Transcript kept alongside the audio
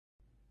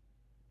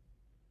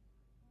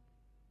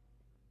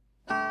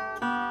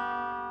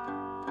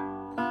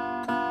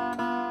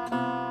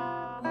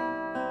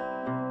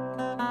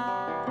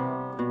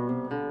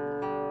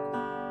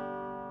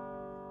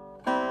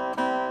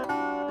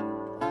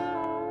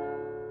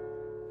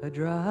A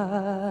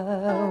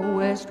dry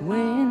west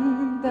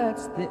wind,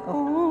 that's the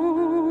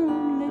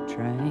only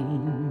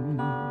train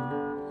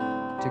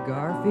to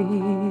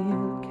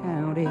Garfield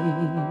County.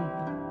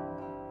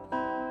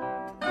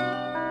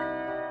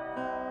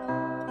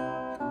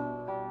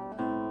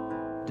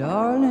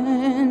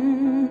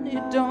 Darling,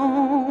 it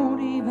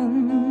don't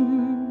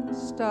even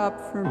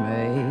stop for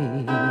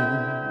me.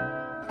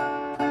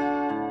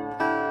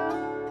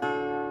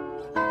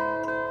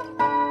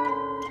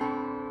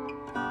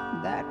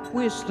 That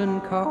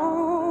whistling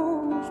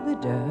calls the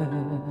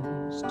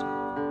dust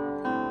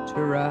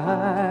to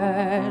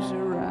rise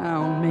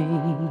around me.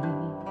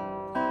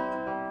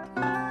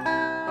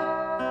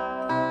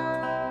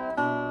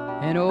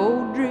 And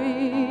old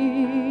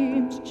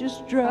dreams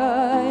just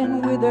dry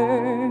and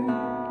wither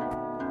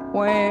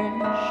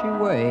when she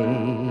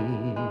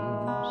waves.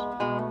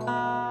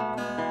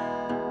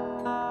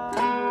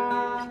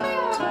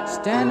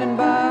 Standing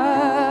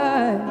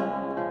by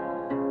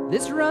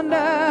this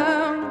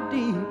rundown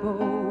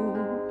depot,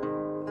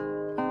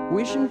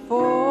 wishing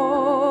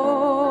for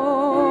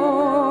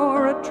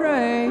a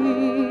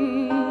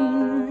train,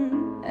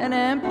 and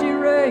empty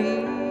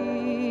rails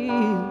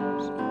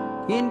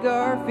in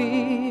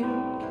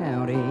Garfield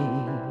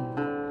County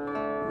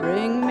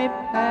bring me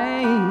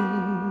pain.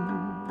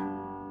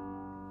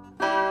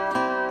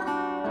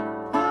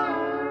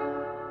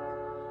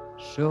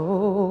 So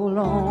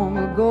long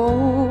ago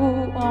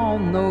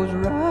on those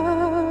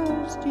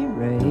rusty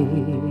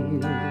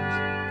rails,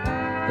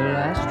 the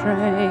last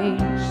train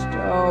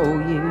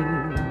stole you.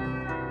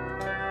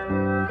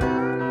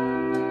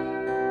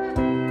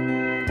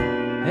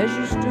 As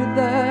you stood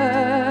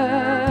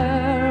there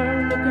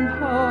looking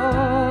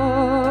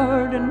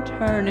hard and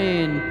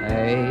turning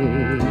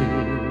pale,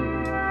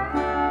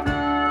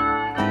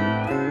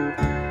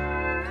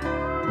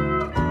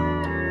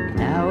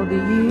 now the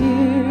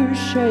years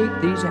shake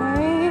these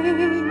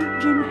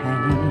aging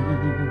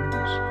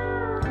hands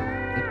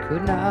that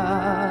could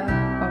not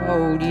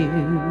hold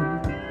you.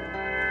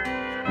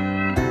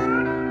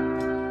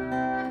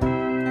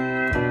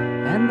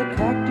 And the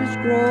cactus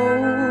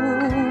grows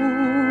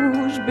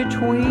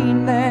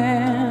between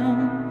them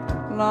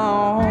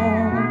long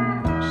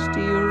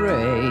steel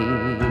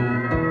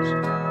rails,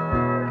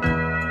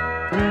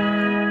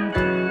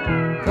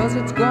 'cause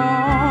it's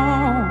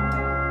gone,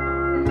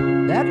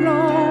 that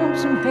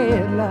lonesome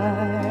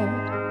headlight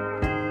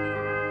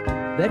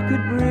that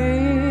could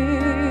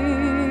bring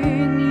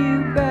you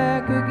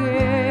back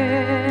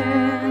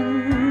again.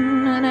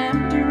 An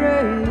empty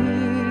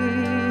rails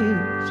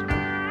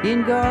in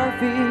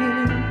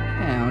Garfield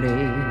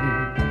County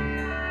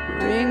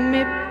bring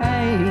me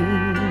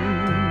pain.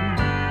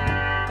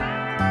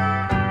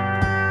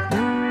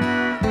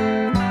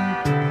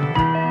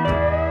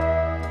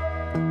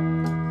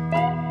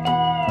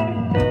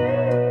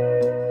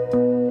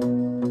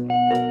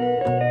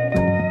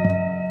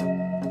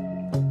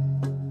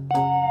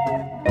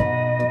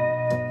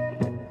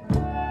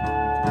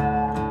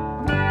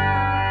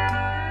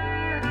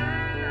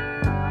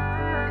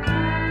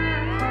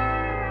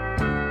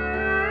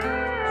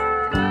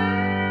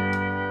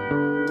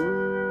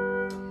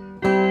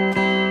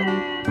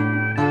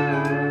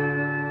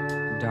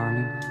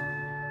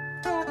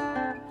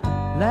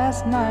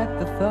 Last night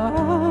the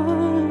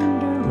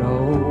thunder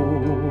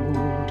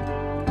rolled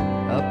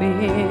up in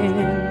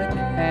the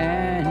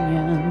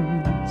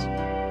canyons,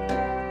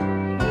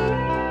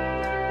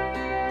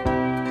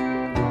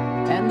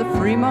 and the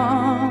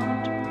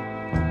Fremont,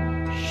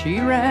 she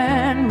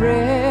ran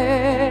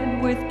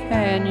red with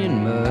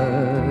canyon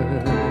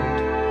mud.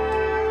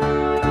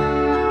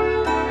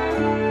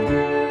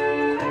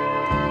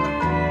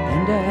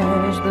 And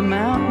as the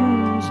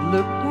mountains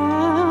looked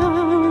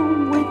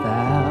down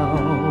without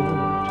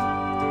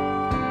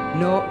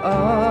no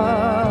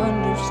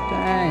understanding,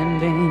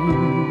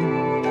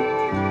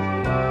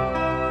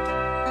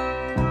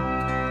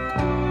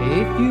 a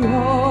few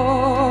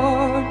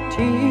hard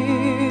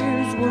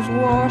tears was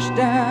washed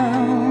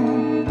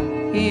down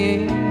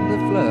in the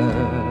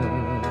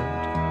flood.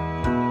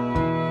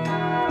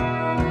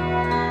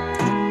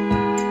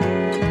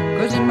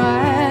 'Cause in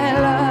my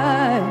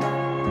life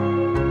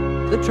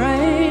the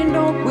train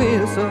don't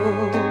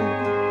whistle,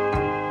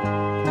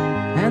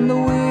 and the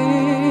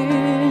wind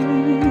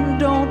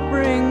don't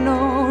bring no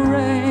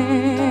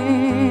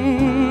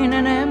rain.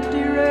 And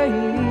empty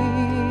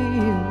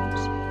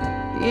rails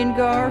in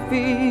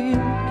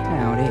Garfield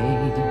County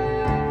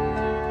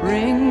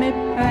bring me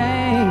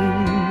pain.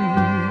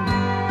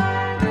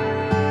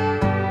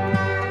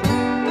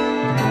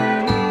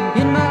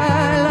 In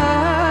my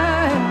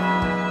life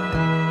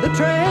the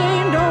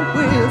train don't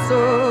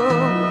whistle,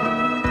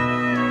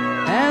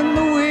 and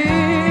the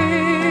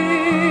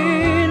wind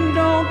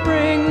don't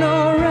bring no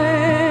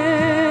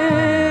rain.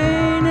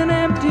 And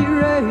empty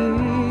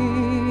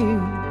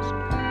rails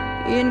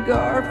in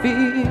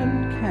Garfield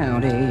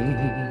County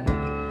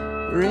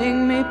bring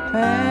me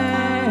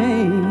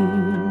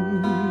pain.